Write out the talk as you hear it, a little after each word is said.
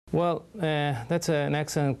Well, that's an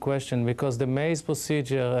excellent question, because the maze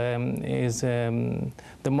procedure is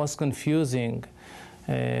the most confusing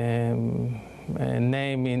name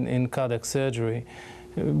in cardiac surgery,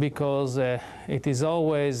 because it is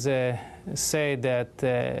always said that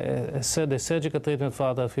the surgical treatment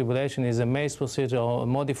for atrial fibrillation is a maze procedure or a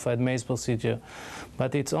modified maze procedure,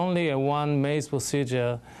 but it's only a one maze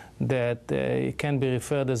procedure that can be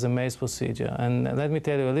referred as a maze procedure. And let me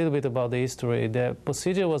tell you a little bit about the history. The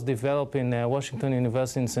procedure was developed in Washington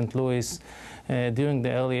University in St. Louis during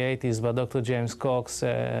the early 80s by Dr. James Cox,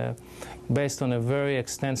 based on a very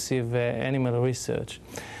extensive animal research.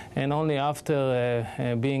 And only after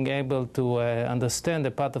being able to understand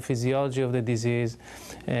the pathophysiology of the disease,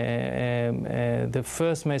 the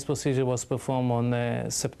first maze procedure was performed on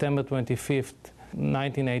September 25th,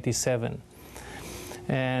 1987.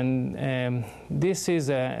 And this is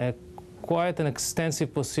quite an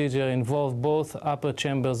extensive procedure, involved both upper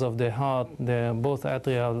chambers of the heart, both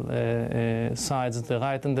atrial sides, the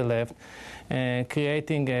right and the left,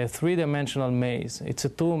 creating a three-dimensional maze. It's a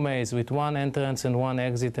true maze with one entrance and one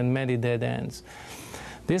exit and many dead ends.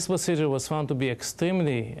 This procedure was found to be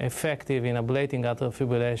extremely effective in ablating atrial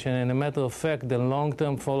fibrillation, and as a matter of fact, the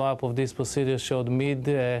long-term follow-up of this procedure showed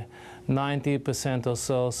mid-90% or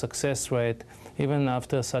so success rate, even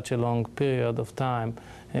after such a long period of time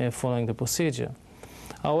following the procedure.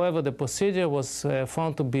 However, the procedure was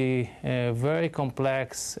found to be very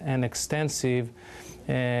complex and extensive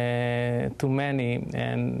to many,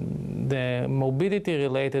 and the morbidity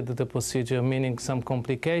related to the procedure, meaning some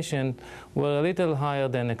complications, were a little higher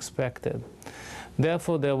than expected.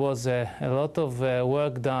 Therefore, there was a lot of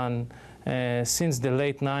work done since the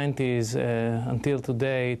late 90s until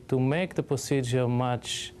today to make the procedure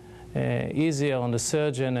much easier on the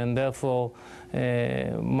surgeon, and therefore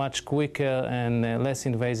much quicker and less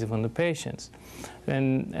invasive on the patients.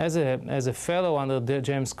 And as a fellow under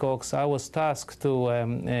James Cox, I was tasked to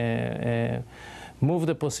move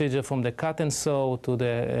the procedure from the cut and sew to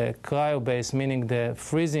the cryo-based, meaning the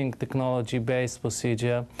freezing technology-based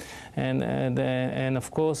procedure. And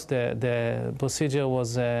of course, the procedure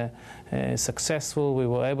was successful. We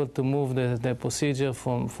were able to move the procedure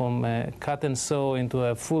from cut and sew into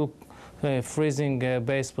a full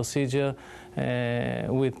freezing-based procedure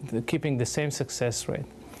with keeping the same success rate.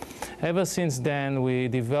 Ever since then, we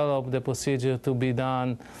developed the procedure to be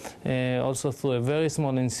done also through a very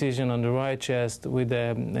small incision on the right chest with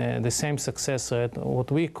the same success rate,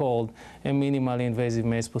 what we called a minimally invasive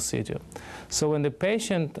maze procedure. So when the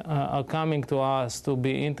patient are coming to us to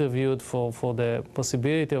be interviewed for the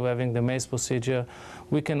possibility of having the maze procedure,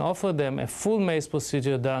 we can offer them a full maze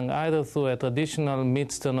procedure done either through a traditional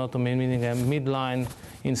mid-sternotomy, meaning a midline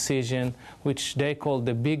incision, which they call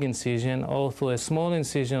the big incision, or through a small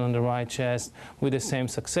incision on the right chest with the same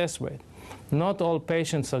success rate. Not all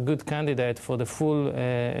patients are good candidates for the full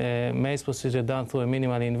maze procedure done through a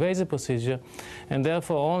minimally invasive procedure, and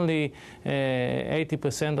therefore only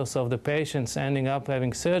 80% or so of the patients ending up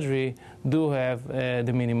having surgery do have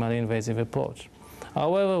the minimally invasive approach.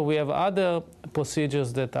 However, we have other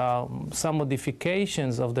procedures that are some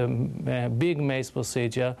modifications of the big maze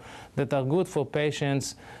procedure that are good for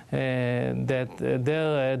patients that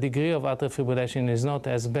their degree of atrial fibrillation is not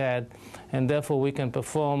as bad, and therefore we can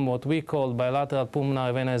perform what we call bilateral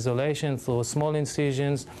pulmonary vein isolation through small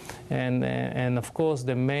incisions, and of course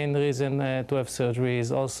the main reason to have surgery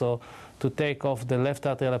is also to take off the left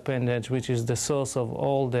atrial appendage, which is the source of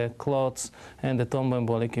all the clots and the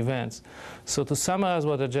thromboembolic events. So to summarize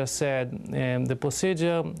what I just said, the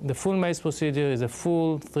procedure, the full maze procedure, is a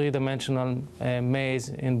full three-dimensional maze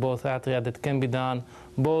in both atria that can be done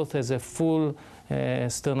both as a full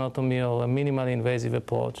sternotomy or a minimally invasive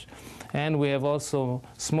approach. And we have also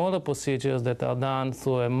smaller procedures that are done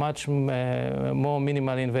through a much more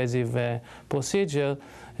minimally invasive procedure,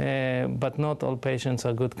 but not all patients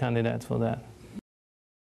are good candidates for that.